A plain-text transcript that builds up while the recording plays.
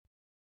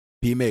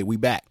PMA, we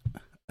back.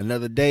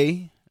 Another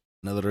day,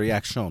 another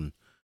reaction.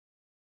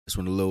 This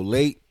one a little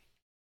late.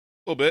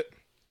 A little bit.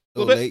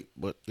 Late,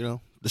 but the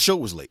show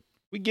was late.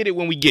 We get it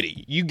when we get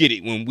it. You get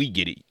it when we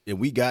get it.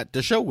 And we got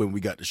the show when we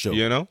got the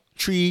show.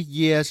 3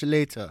 years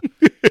later.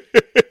 I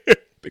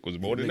think it was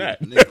more than that.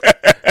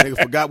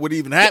 Nigga forgot what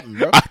even happened,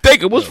 bro. I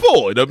think it was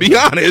 4, to be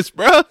honest,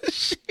 bro.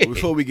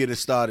 Before we get it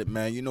started,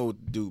 man, you know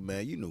what to do,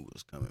 man. You know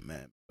what's coming,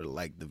 man.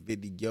 Like the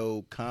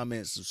video,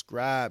 comment,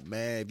 subscribe,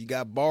 man. If you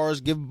got bars,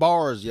 give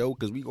bars, yo,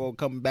 because we gonna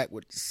come back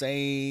with the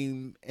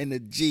same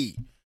energy.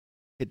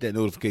 Hit that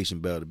notification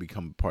bell to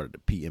become a part of the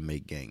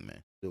PMA gang,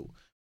 man. So,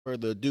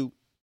 further ado,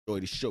 enjoy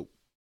the show.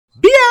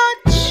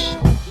 Bitch!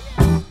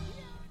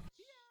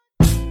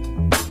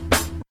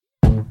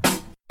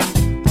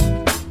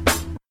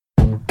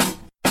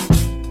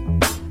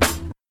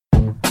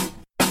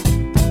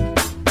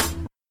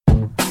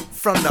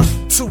 From the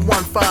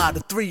 215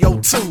 to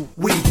 302,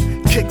 we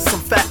kick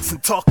some facts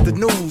and talk the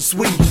news.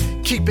 We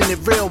keeping it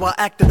real while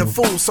acting a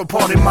fool. So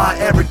pardon my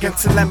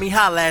arrogance and let me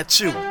holla at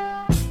you.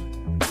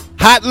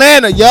 Hot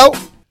Atlanta, yo.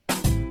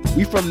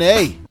 We from the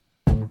A.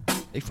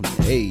 They from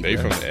the A. They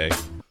bro. from the A.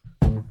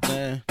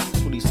 Man,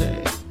 that's what he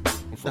said.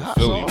 From hot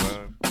Philly, sauce.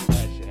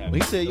 man. When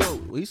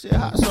he said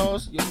hot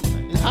sauce, yo,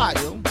 man, it's hot,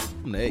 yo.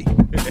 From the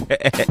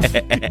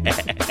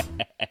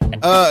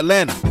A.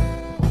 Atlanta.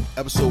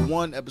 Episode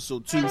 1,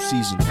 Episode 2,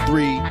 Season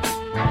 3.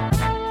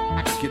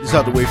 Let's get this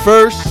out the way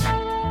first.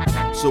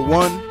 Episode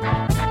 1,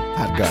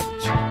 Hot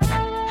Garbage.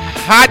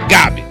 Hot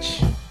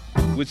garbage.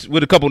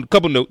 With a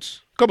couple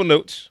notes.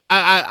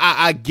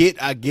 I get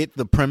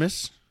the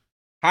premise.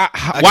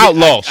 Wild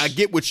loss. I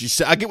get what you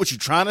say. I get what you're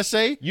trying to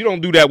say. You don't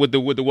do that with the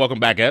Welcome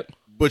Back app.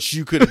 But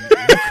you could.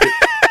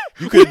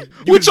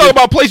 We talk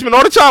about placement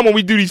all the time when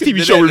we do these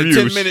TV show reviews.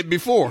 10 minute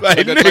before, like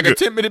a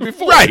 10 minute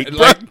before, right?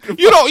 Like,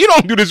 you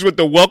don't do this with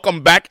the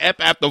Welcome Back app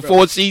after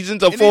 4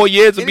 seasons or 4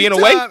 years of being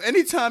away.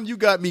 Anytime you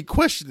got me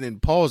questioning,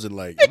 pausing,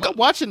 like, am I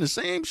watching the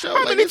same show?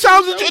 How many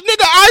times did you,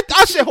 nigga?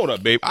 I said, hold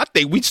up, babe. I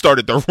think we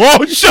started the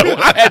wrong show.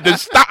 I had to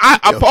stop.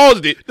 I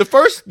paused it. The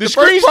first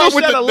screen part still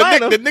with said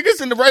Atlanta. the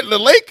niggas in the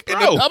lake. And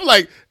Bro. I'm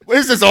like,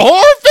 is this a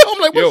horror film?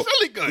 Like, what's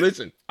Philly gun?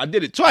 Listen, I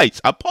did it twice.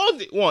 I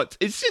paused it once.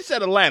 It sits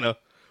at Atlanta.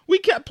 We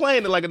kept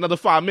playing it like another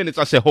 5 minutes.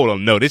 I said, hold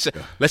on, no,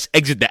 let's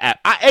exit the app.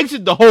 I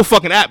exited the whole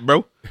fucking app,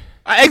 bro.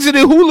 I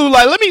exited Hulu.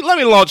 Like, let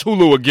me launch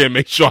Hulu again.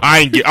 Make sure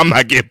I'm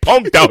not getting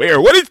punked out here.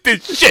 What is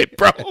this shit,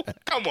 bro?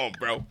 Come on,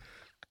 bro.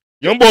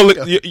 Young boy,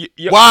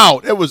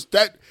 Wow, it was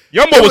that.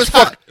 Young boy was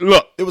hot. fucking.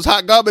 Look, it was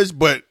hot garbage,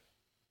 but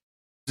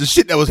the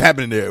shit that was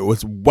happening there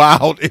was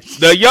wild.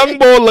 The young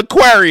boy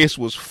Laquarius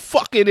was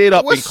fucking it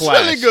up in class.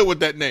 What's really good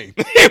with that name?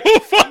 He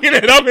was fucking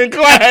it up in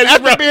class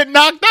after being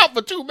knocked out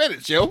for 2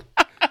 minutes, yo.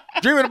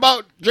 Dreaming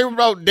about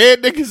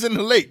dead niggas in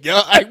the lake, yo.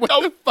 Like, what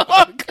the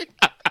fuck?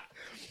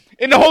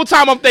 And the whole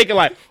time I'm thinking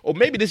like, oh,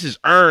 maybe this is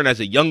Earn as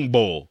a young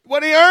bull.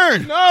 What he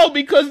earned? No,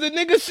 because the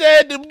nigga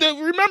said,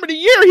 remember the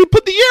year? He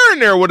put the year in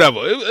there or whatever.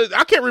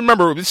 I can't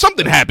remember.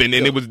 Something happened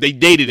and they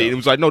dated it. It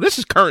was like, no, this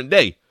is current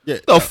day. Yeah.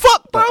 The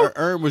fuck, bro?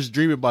 Earn was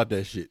dreaming about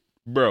that shit.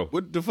 Bro.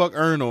 What the fuck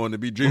Earn on to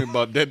be dreaming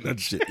about that nut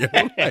shit, yo?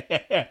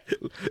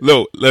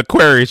 Look,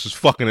 Aquarius was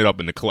fucking it up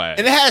in the class.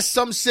 And it has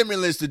some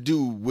semblance to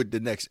do with the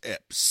next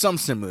ep. Some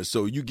semblance.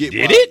 So you get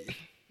Did it?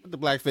 With the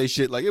blackface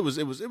shit. Like it was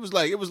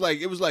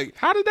like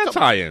how did that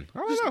tie in? I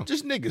don't know.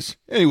 Just niggas.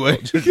 Anyway.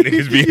 Just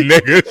niggas being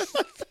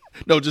niggas.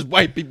 No, just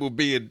white people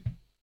being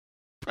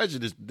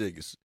prejudiced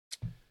niggas.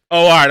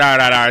 Oh, all right.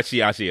 I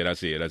see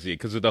it.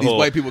 Because of the These whole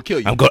white people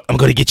kill you. I'm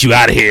gonna get you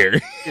out of here.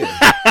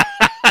 Yeah.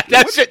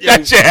 that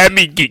shit had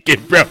me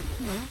geeking, bro.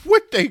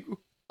 What they?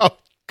 Oh,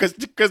 because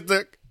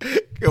the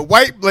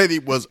white lady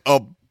was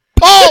appalled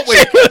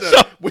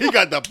when he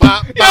got the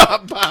pop.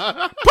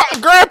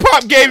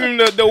 Grandpop gave him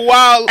the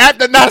wild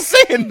after not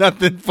saying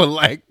nothing for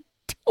like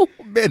 2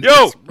 minutes.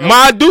 Yo, bro.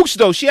 Ma Dukes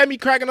though, she had me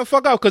cracking the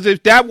fuck out because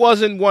if that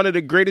wasn't one of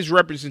the greatest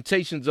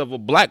representations of a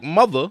black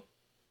mother,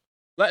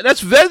 like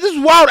this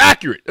is wild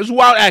accurate. It's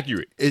wild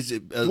accurate. Is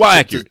it wild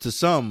accurate to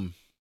some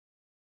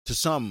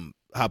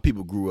how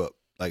people grew up,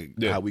 like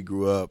how we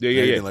grew up,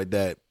 everything like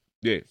that.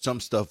 Yeah, some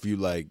stuff you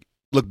like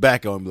look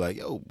back on and be like,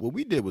 yo, what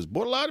we did was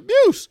borderline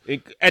abuse.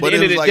 At the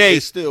end of the day,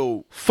 it's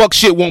still fuck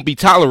shit won't be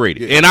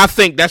tolerated. Yeah. And I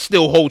think that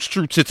still holds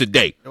true to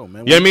today. Yo,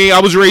 man, you know what I mean? I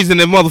was raised in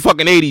the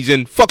motherfucking 80s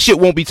and fuck shit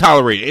won't be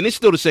tolerated. And it's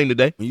still the same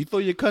today. When you throw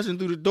your cousin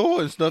through the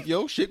door and stuff,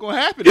 yo, shit gonna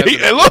happen.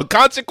 And look,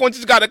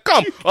 consequences gotta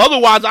come.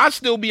 Otherwise, I'd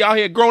still be out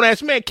here grown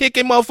ass man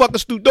kicking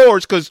motherfuckers through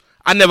doors because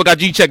I never got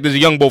G-checked as a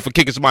young boy for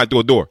kicking somebody through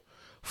a door.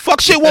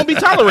 Fuck shit won't be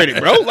tolerated,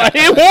 bro. Like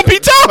it won't be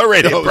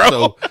tolerated,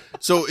 bro.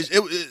 So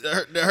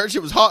her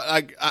shit was hard.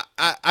 Like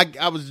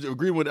I was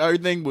agreeing with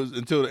everything was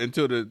until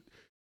the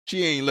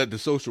She ain't let the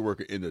social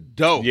worker in the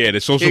door. Yeah, the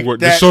social Kick worker.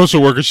 The that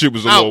social worker shit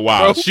was a little out,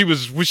 wild. bro. She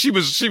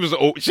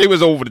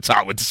was over the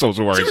top with the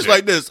social worker. She was shit.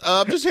 like this.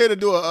 I'm just here to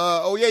do a.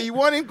 Oh yeah, you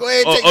want him? Go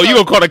ahead. Take Oh, it you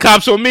out. gonna call the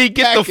cops on me?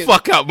 Get the Back it.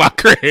 fuck out my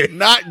crib.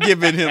 Not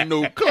giving him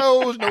no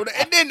clothes, no.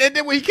 And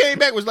then when he came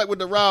back, was like with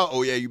the row.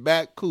 Oh yeah, you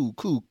back? Cool.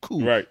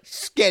 Right.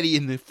 Sketty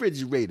in the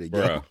refrigerator, yo.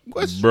 Bruh.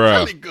 What's Bruh.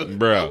 really good, Bruh.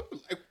 bro?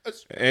 Like,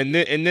 what's- And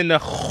then the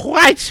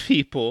white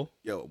people.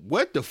 yo,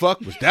 what the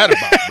fuck was that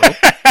about,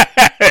 bro?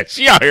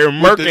 She out here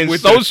murking with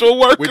social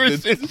with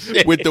workers the, and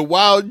shit. with the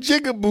wild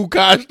jigaboo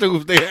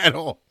costumes they had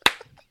on.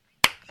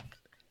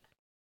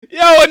 Yo,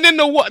 and then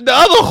the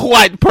other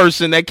white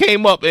person that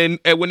came up and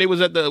when they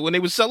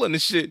was selling the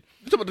shit.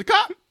 You talking about the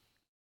cop?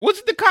 Was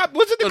it the cop?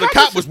 Was it the No, cop? the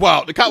cop was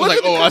wild. The cop was Was like,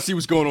 it the "Oh, cop? I see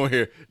what's going on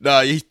here." Nah,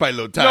 he's probably a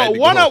little tired. No, to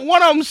go one home.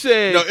 of them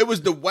said. No, it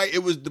was the white. It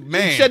was the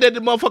man. He said that the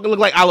motherfucker looked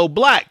like Aloe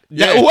Black.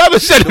 Yeah. Whoever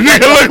said the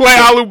nigga looked like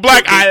Aloe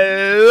Black,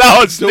 I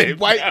lost the it.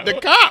 white, the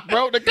cop,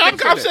 bro. The cop,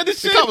 cop said said that. the The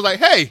shit. cop was like,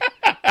 "Hey,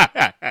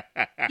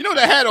 you know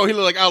that hat on? He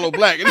looked like Aloe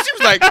Black." And she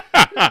was like,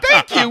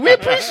 "Thank you, we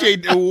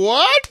appreciate it."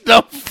 What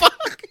the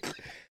fuck?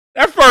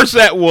 That first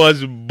set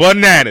was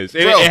bananas.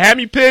 It, Bro. it had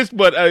me pissed,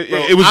 but it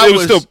I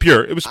was still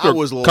pure. It was I pure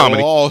was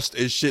comedy. lost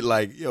and shit.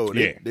 Like, yo,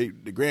 Yeah. the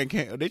Grand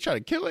Canyon, they try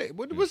to kill it.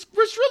 What's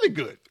really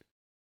good?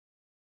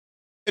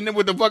 And then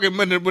with the fucking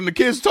when the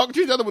kids talk to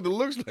each other with the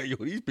looks, like, yo,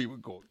 these people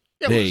go.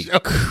 They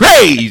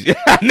crazy.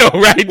 I know,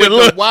 right? With The the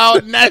look.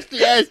 wild,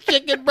 nasty ass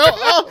chicken, bro.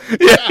 Oh,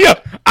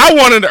 Yeah. I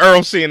wanted the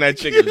Earl seeing that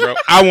chicken, bro.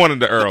 I wanted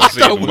the Earl I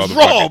seeing thought the it was motherfucking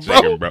raw, bro.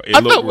 chicken, bro. I It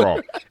thought looked it was-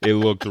 raw. It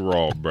looked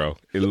raw, bro.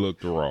 It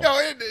looked raw.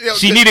 yo,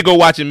 She need to go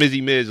watch a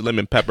Mizzy Miz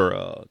lemon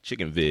pepper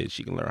chicken vid.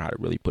 She can learn how to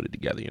really put it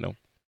together, you know?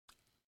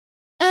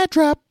 ad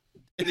drop.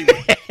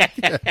 Anyway,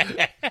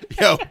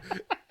 yo,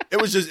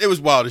 it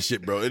was wild as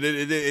shit, bro. And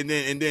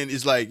then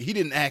it's like he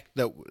didn't act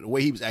the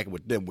way he was acting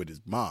with them with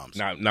his moms.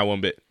 Not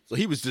one bit. So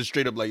he was just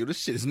straight up like, yo, this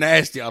shit is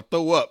nasty. I'll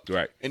throw up.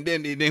 Right. And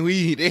then they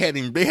had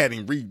him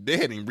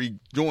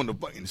rejoin the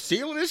fucking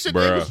ceiling and shit. They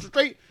Bruh. was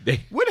straight. They-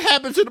 What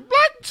happened to the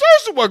black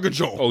social worker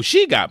Joe? Oh,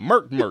 she got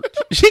murked.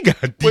 She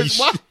got these.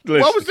 Why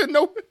was it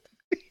no?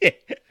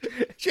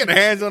 She had her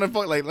hands on her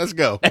phone, like, let's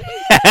go.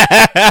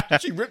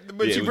 She ripped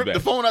the Yeah, it was bad. the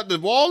phone out the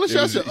wall and shit.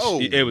 I said, oh,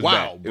 it was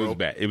wow, bad. bro.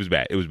 It was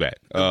bad.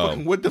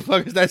 What the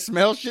fuck is that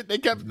smell shit they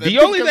kept? The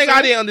only thing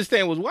I didn't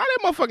understand was why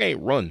that motherfucker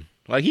ain't run.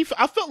 Like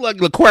I felt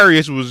like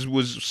Aquarius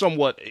was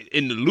somewhat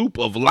in the loop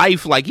of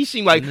life. Like he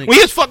seemed like when he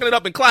was fucking it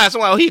up in class,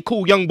 I'm like, oh, he a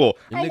cool young boy.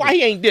 I don't know why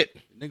he ain't dip.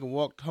 Nigga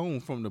walked home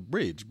from the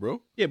bridge,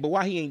 bro. Yeah, but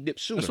why he ain't dip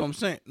sooner? That's what I'm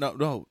saying.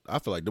 No, I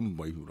feel like them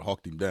boys would have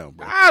hawked him down,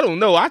 bro. I don't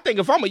know. I think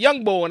if I'm a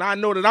young boy and I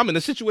know that I'm in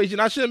a situation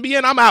I shouldn't be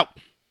in, I'm out.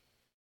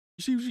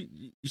 You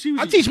see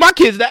what I teach my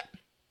kids that.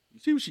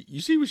 you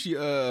see what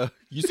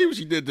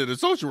she did to the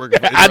social worker.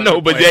 I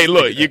know, but hey,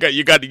 look, you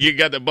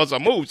got to bust a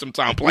move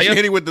sometime, She player.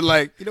 hit him with the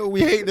like, you know,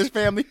 we hate this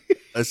family.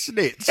 A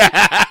snitch.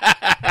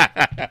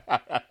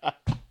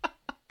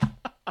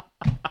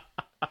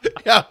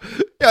 yeah,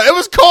 it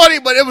was corny,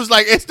 but it was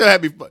like it still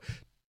had me fun.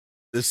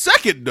 The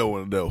second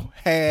one though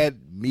had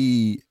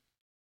me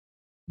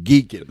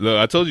geeking Look,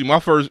 I told you my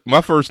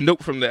first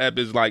note from the app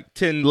is like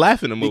 10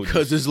 laughing emojis.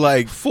 because it's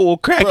like Full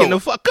cracking Bro. the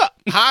fuck up.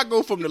 how I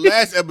go from the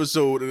last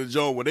episode of the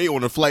joint when they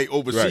on a flight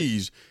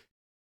overseas,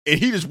 and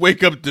he just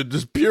wake up to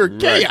just pure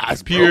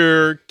chaos, bro.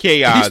 Pure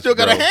chaos. He still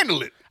got to bro.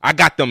 handle it. I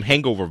got them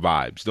hangover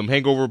vibes. Them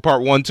hangover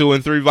part 1, 2,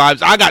 and 3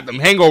 vibes. I got them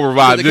hangover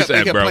vibes. They This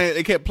kept, app, bro.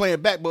 they kept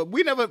playing back, but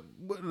we never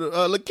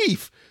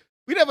Lakeith.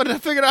 We never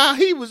figured out how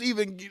he was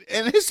even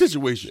in his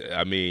situation.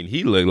 I mean,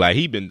 he looked like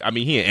he in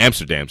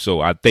Amsterdam, so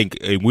I think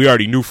we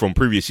already knew from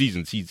previous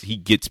seasons he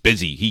gets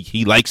busy.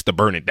 He likes to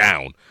burn it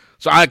down.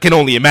 So I can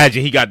only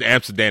imagine he got to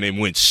Amsterdam and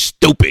went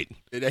stupid.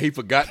 And that he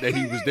forgot that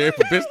he was there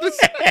for business.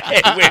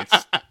 It went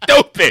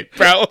stupid,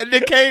 bro. And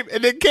then came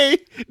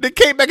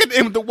back at the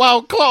end with the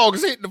wild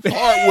clogs hitting the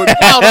hardwood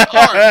powder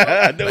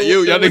hard. Like,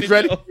 y'all niggas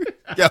ready?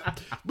 Yeah,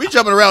 we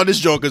jumping around this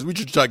joint because we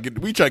try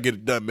to get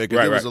it done, man. 'Cause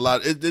Right, there was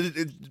right.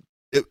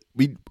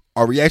 a lot.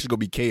 Our reaction gonna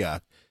be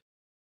chaos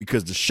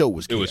because the show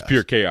was It chaos. was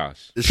pure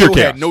chaos. The Pure show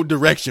chaos. had no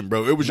direction,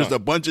 bro. It was just No. a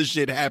bunch of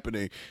shit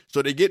happening.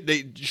 So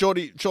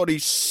shorty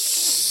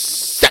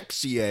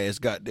sexy ass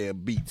goddamn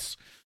beats.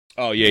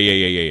 Oh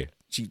yeah.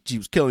 She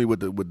was killing me with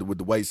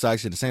the white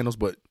socks and the sandals,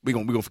 but we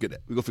gonna forget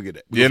that. We gonna forget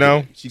that. You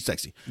know? She's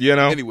sexy. You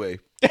know. Anyway,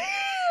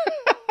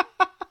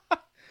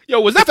 Yo,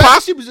 was the that fact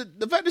possible?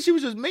 that she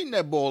was just making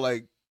that ball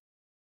like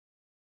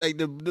the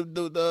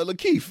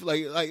Lakeith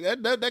like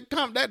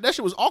that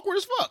shit was awkward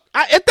as fuck.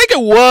 I think it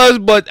was,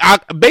 but I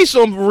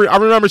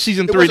remember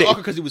season It 3. wasn't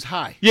awkward because he was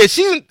high. Yeah,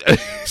 season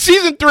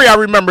 3. I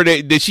remember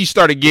that she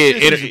started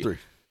getting. Season 3.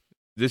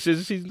 This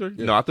is season 3.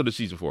 Yeah. No, I thought it was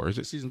season 4. Is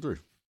it? Season 3.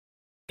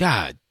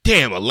 God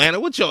damn, Atlanta,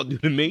 what y'all do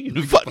to me?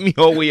 You fucked me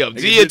all the way up.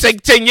 Gee, it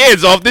take 10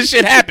 years off. This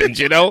shit happens,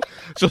 you know?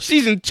 So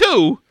season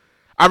 2,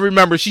 I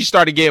remember she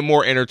started getting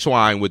more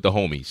intertwined with the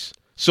homies.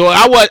 So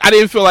I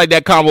didn't feel like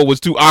that combo was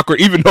too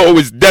awkward, even though it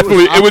was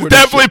definitely awkward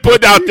as shit.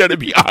 put out there to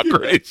be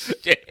awkward as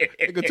shit.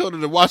 Nigga told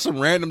her to watch some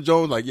random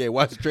Jones. Like, yeah,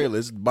 watch the trailer.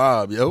 It's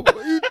Bob, yo. What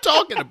are you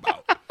talking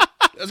about?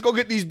 Let's go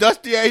get these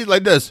dusty ass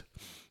like this.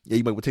 Yeah,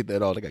 you might want to take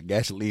that off. They got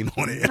gasoline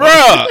on it.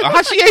 Bruh,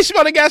 how she ain't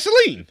smelling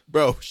gasoline?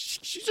 Bro,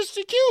 she's just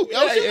cute.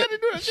 Yo, she let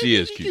it do it. She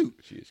is cute.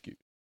 She is cute.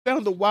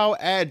 Found the wild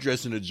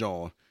address in the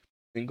joint.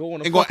 And go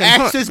on a And gonna fucking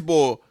ask hunt. this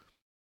boy,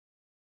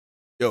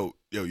 yo,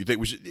 you think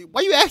we should?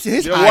 Why you asking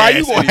his? Yo, why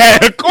you gonna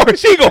have? Of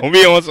course, he gonna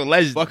be on some.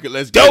 Let's Fuck it,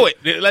 let's do go.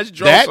 it. Let's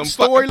draw That some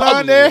fucking storyline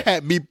puzzles. there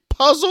had me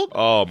puzzled.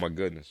 Oh my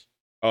goodness.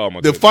 Oh my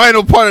The goodness.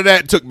 final part of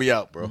that took me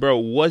out, bro. Bro,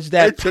 was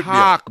that It took me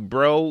out. talk,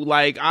 bro?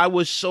 Like, I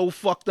was so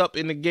fucked up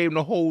in the game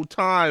the whole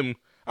time.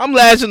 I'm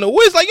last in the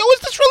whiz. Like, yo, is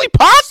this really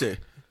possible?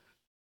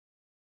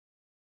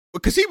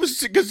 Because he was,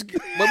 because we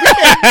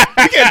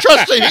can't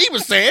trust shit he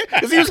was saying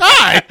because he was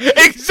high. Exactly.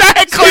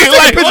 He's taking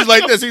Like, pictures what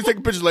like the- this. He's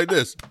taking pictures like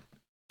this.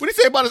 What did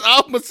he say about his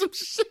album or some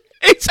shit?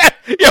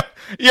 Exactly.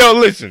 Yo,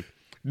 listen.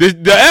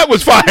 The ad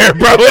was fire,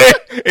 bro.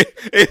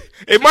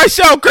 It might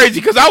sound crazy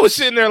because I was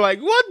sitting there like,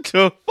 what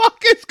the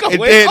fuck is going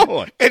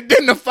on? And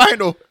then the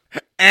final,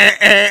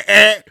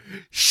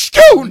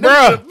 shoo, Bruh.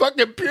 bruh,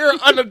 fucking pure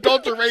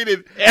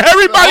unadulterated.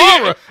 Everybody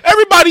horror.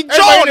 Everybody Everybody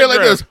jawing there like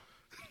like this.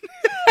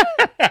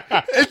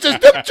 It's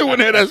just them two in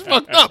there that's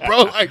fucked up,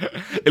 bro. Like,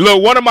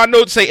 Look, one of my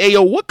notes say, "Hey,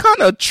 yo, what kind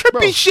of trippy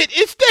Bro. shit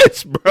is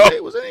this, bro?" hey,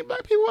 was there any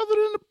black people other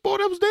than the boy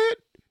that was dead?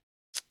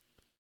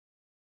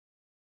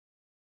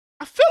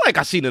 I feel like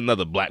I seen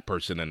another black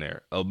person in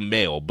there, a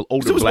male,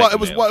 older It was black wild. It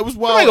was male. wild. It was I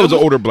wild. feel like it was an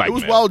older black It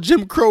was male. wild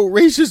Jim Crow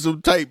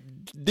racism type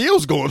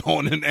deals going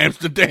on in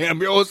Amsterdam,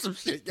 yo. Some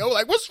shit, yo.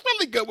 Like, what's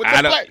really good with I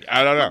the don't-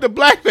 I don't know. with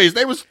the blackface?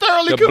 They was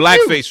thoroughly The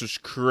confused. blackface was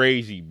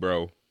crazy,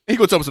 bro. He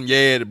gonna tell me some.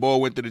 Yeah, the boy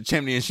went to the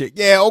chimney and shit.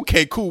 Yeah,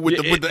 okay, cool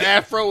with Yeah, with the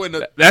afro and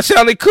the. That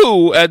sounded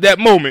cool at that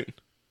moment.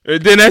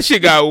 And then that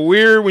shit got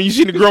weird when you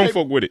seen the grown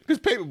folk with it. Because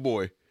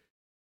Paperboy,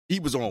 he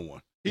was on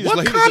one. He was What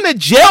like, kind of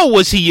jail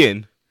was he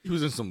in? He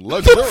was in some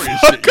luxurious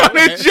shit. What kind yo, of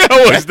man.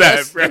 jail was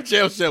that, bro? That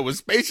jail cell was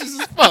spacious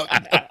as fuck.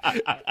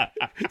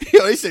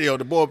 Yo, they said, yo,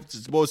 the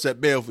boy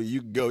set bail for you.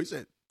 You can go. He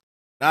said,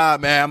 nah,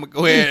 man, I'm gonna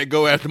go ahead and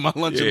go after my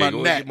lunch and my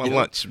go nap. get my yo.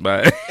 lunch,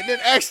 man. And then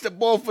asked the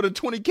boy for the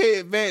 20K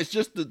advance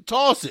just to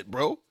toss it,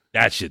 bro.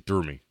 That shit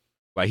threw me.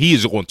 Like, he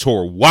is on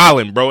tour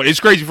wilding, bro.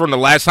 It's crazy from the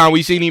last time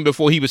we seen him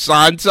before he was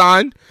signed,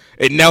 and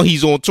now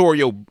he's on tour.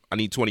 Yo, I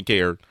need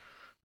 20K or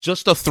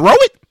just to throw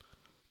it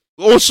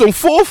on some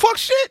full fuck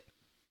shit.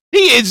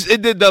 He is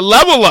the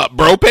level up,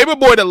 bro.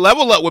 Paperboy, the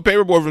level up with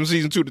Paperboy from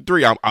season 2 to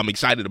 3. I'm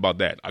excited about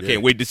that. I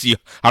can't wait to see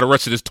how the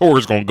rest of this tour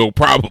is gonna go.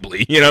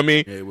 Probably, you know what I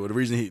mean? Yeah, well, the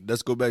reason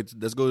let's go to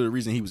the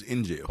reason he was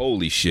in jail.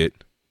 Holy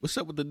shit, What's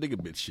up with the nigga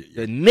bitch shit?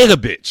 the nigga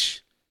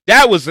bitch.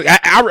 That was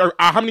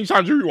how many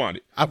times you rewound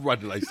it? I've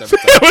watched it like 7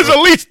 times. It was at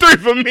least 3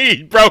 for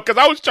me, bro, because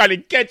I was trying to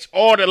catch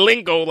all the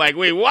lingo. Like,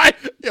 wait, what?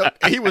 Yo,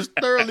 he was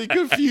thoroughly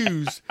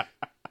confused.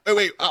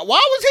 Wait, why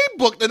was he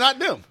booked and not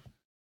them?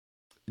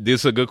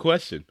 This is a good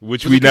question,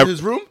 which Was we it in never.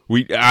 his room.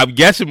 I'm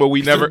guessing, but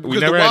we never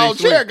Because had the any wild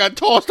chair story. got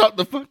tossed out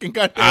the fucking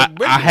goddamn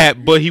window. I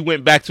had, but he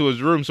went back to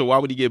his room. So why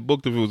would he get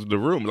booked if it was the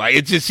room? Like,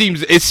 it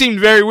seemed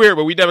very weird,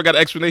 but we never got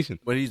an explanation.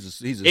 But he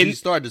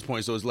started this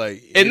point, so it's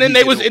like. And then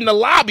they was in the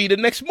lobby the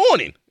next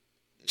morning,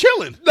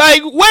 chilling.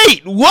 like,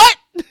 wait, what?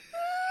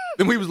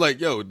 Then we was like,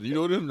 "Yo, do you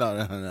know them?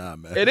 Nah,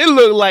 man." And it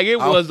looked like it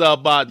was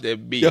about to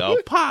be a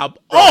pop.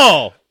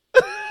 Oh,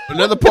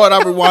 Another part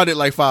I rewinded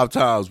like 5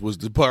 times was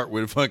the part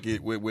where fucking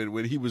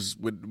when he was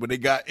when they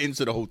got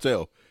into the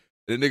hotel.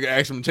 The nigga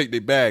asked him to take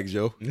their bags,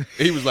 yo. And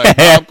he was like,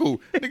 "Nah, I'm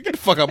cool. Nigga, get the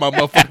fuck out my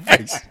motherfucking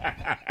face."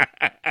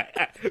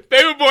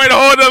 Paperboy, the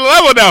whole other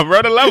level now,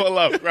 bro. The level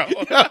up, bro.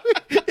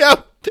 Yo,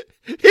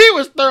 he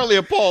was thoroughly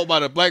appalled by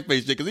the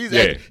blackface shit because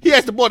he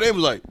asked the boy and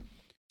was like,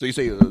 "So you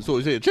say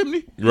a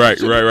chimney?" Right,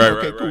 Chimney? right, right,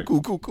 Okay, right,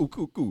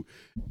 cool.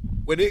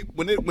 When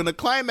the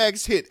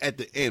climax hit at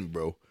the end,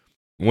 bro.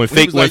 When he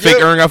fake was like,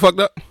 Aaron got fucked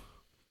up.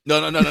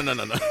 No. When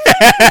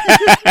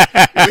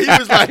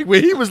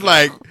he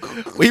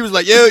was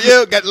like,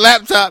 yo, got the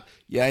laptop.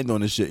 Yeah, I ain't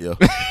doing this shit, yo.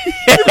 He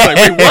was like,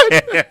 wait,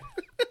 what?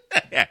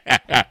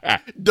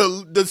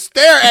 the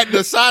stare at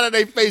the side of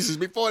their faces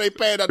before they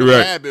panned out the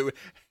Right. habit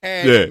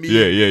had Yeah, me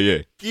yeah.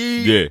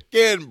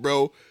 geeking,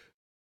 bro.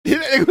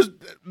 It was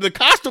the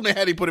costume they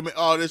had. He put him in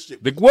all this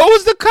shit. What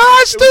was the It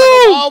was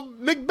costume? like all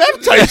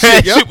Macbeth type That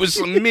shit, yo. shit was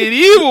some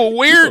medieval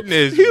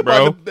weirdness, He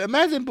bro. about to-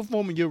 imagine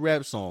performing your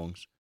rap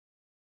songs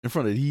in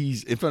front of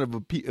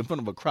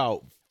a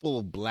crowd full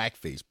of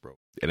blackface, bro.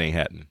 It ain't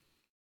happening.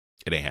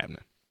 It ain't happening.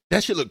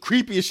 That shit looked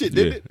creepy as shit,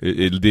 didn't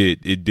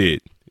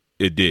it?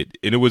 It did.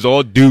 And it was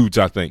all dudes,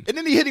 I think. And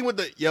then he hit him with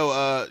the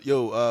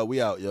we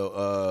out,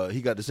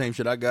 he got the same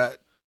shit I got,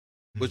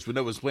 which we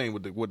never was playing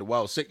with the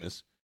wild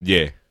sickness.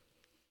 Yeah.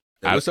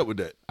 Hey, what's up with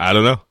that? I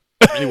don't know.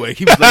 Anyway,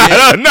 he was like,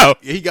 I don't know.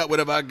 yeah, he got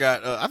whatever I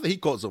got. I think he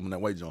caught something in that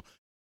white joint.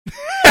 he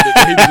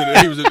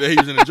was in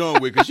the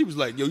joint with because she was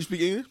like, "Yo, you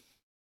speak English?"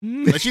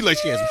 Like,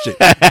 she had some shit.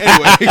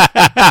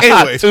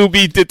 Anyway, To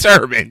be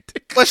determined.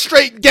 but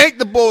straight ganked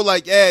the bull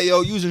like, "Yeah,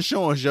 yo, using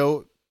shorts,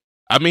 yo."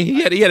 I mean,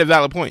 he had a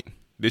valid point.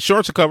 The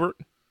shorts are covered.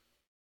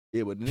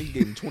 Yeah, but the nigga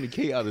gave him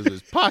 $20K out of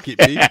his pocket,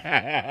 B,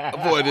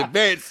 for an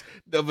advance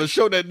of a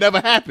show that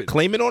never happened.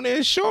 Claim it on the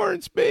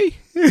insurance, B.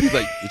 He's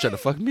like, you trying to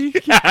fuck me?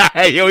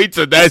 Yo, he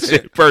took that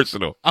shit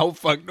personal. I don't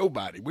fuck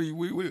nobody. What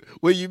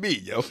do you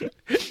mean, yo?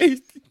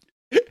 He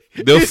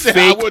fake said,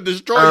 I would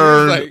destroy you.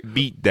 earned Like,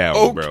 beat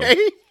down, bro. okay.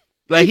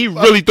 Like, he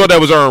really thought that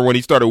was earned when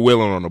he started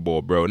wheeling on the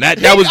ball, bro. And that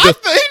was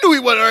he knew he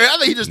wasn't earned. I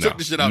think he just took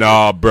the shit out.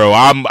 Nah, bro.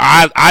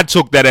 I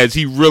took that as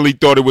he really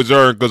thought it was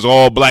earned because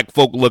all black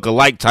folk look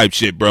alike type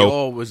shit, bro. They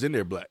all was in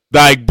there black.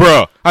 Like,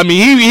 bro. I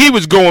mean, he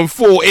was going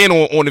full in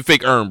on the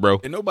fake earn, bro.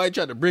 And nobody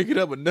tried to break it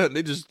up or nothing.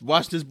 They just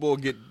watched this boy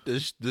get the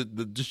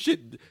shit.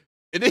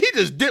 And then he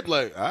just dipped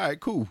like, all right,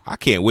 cool. I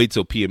can't wait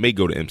till PMA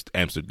go to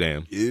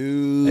Amsterdam.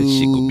 Ew. That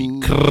shit gonna be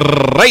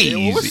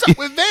crazy. Yeah, what's up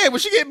with Van?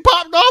 Was she getting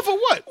popped off or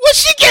what? Was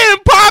she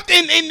getting popped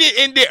in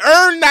the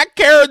earn not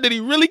care? Did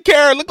he really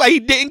care? It looked like he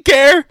didn't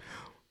care.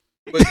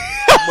 But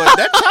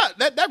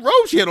that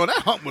robe she had on, that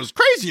hump was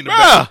crazy in the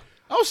back.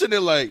 I was sitting there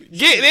like,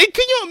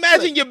 can you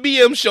imagine your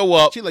BM show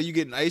up? She like, you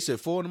getting ice at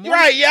 4 in the morning?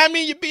 Right, yeah, I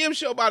mean, your BM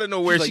show up out of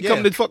nowhere. She's She like,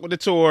 come to fuck with the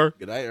tour.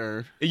 Good I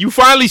earned. And you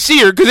finally see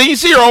her, because then you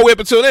see her all the way up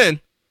until then.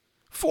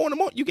 4 in the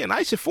morning. You getting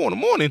ice at 4 in the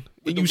morning.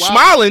 And you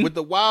smiling. With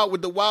the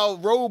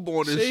wild robe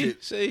on and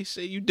shit.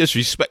 See, you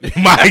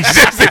disrespecting my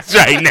existence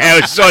right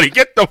now, shorty.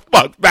 Get the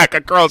fuck back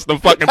across the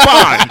fucking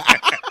pond.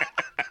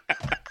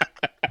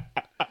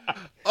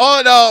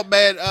 Oh, no,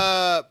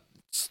 man.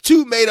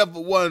 Two made up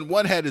of one.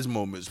 One had his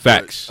moments.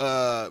 Facts.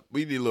 But,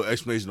 we need a little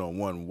explanation on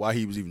one, why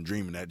he was even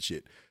dreaming that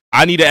shit.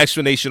 I need an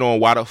explanation on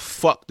why the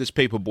fuck this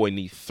paper boy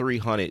need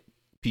 300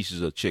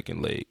 pieces of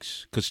chicken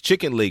legs. Because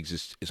chicken legs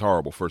is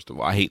horrible, first of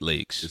all. I hate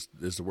legs.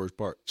 It's the worst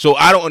part. So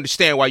I don't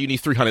understand why you need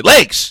 300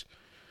 legs.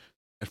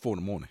 At 4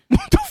 in the morning.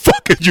 What the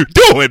fuck are you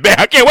doing, man?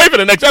 I can't wait for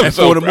the next episode.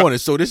 At 4 in the morning.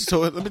 So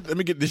let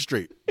me get this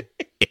straight.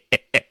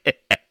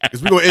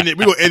 Because we're gonna end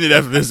it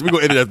after this.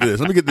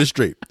 Let me get this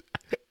straight.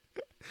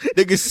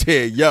 Nigga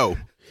said, yo,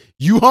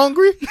 you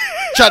hungry?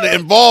 Try to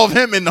involve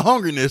him in the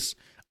hungriness.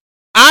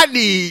 I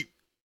need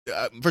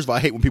first of all, I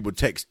hate when people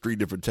text 3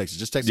 different texts.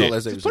 Just text all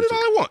that. Just put it all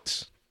at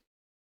once.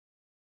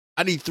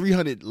 I need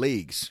 300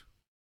 legs.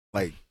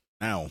 Like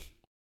now.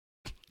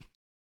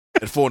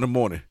 At 4 in the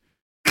morning.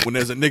 When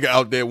there's a nigga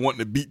out there wanting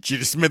to beat you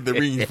to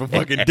smithereens for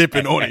fucking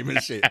dipping on him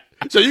and shit.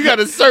 So you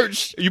gotta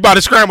search. You about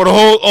to scramble the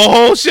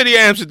whole city of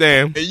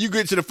Amsterdam. And you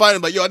get to the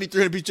final like, yo, I need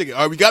 300 piece chicken.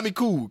 All right, we got me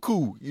cool.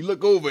 You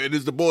look over and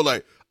it's the boy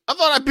like, I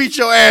thought I beat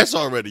your ass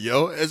already,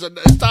 yo. It's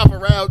top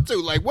of round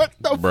 2. Like, what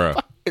the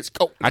fuck? It's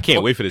cold. I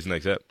can't wait for this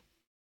next ep.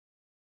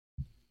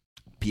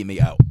 PMA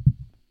out.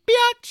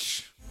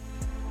 Biatch.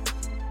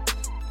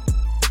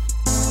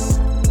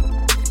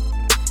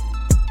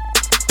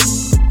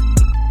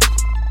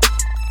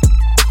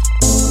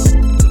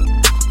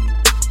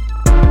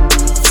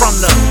 From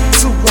the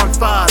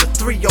 215 to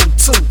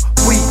 302,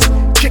 we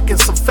kicking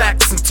some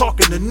facts and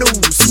talking the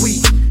news. We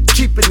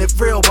keeping it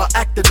real while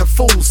acting a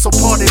fool. So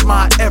pardon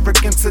my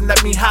arrogance and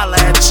let me holla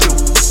at you.